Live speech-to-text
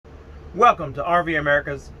Welcome to RV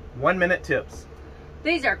America's 1 Minute Tips.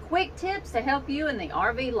 These are quick tips to help you in the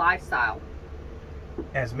RV lifestyle.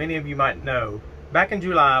 As many of you might know, back in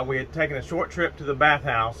July we had taken a short trip to the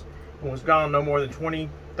bathhouse and was gone no more than 20-30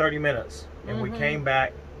 minutes, and we came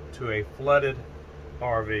back to a flooded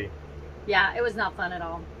RV. Yeah, it was not fun at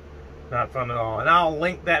all. Not fun at all. And I'll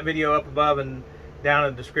link that video up above and down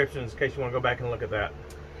in the description in case you want to go back and look at that.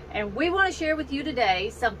 And we want to share with you today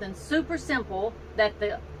something super simple that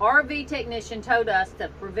the RV technician told us to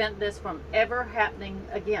prevent this from ever happening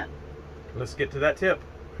again. Let's get to that tip.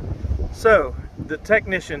 So, the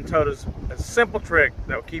technician told us a simple trick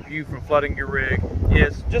that will keep you from flooding your rig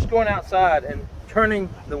is just going outside and turning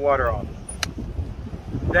the water off.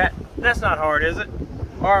 That's not hard, is it?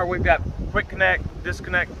 Or we've got quick connect,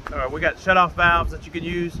 disconnect, we got shut-off valves that you could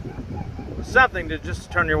use. Something to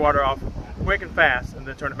just turn your water off quick and fast and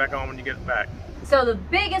then turn it back on when you get it back. So the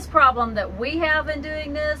biggest problem that we have in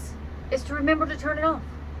doing this is to remember to turn it off,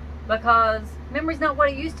 because memory's not what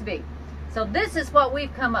it used to be. So this is what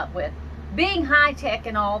we've come up with. Being high-tech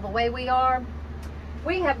and all the way we are,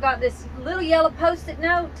 we have got this little yellow post-it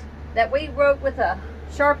note that we wrote with a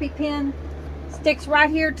Sharpie pen, sticks right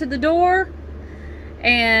here to the door,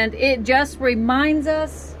 and it just reminds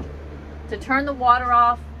us to turn the water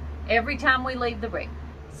off every time we leave the rig.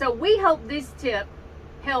 So we hope this tip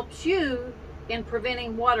helps you in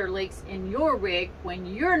preventing water leaks in your rig when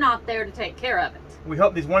you're not there to take care of it. We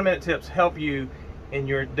hope these 1 minute tips help you in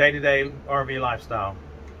your day-to-day RV lifestyle.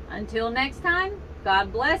 Until next time,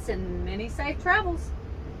 God bless and many safe travels.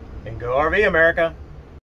 And go RV America!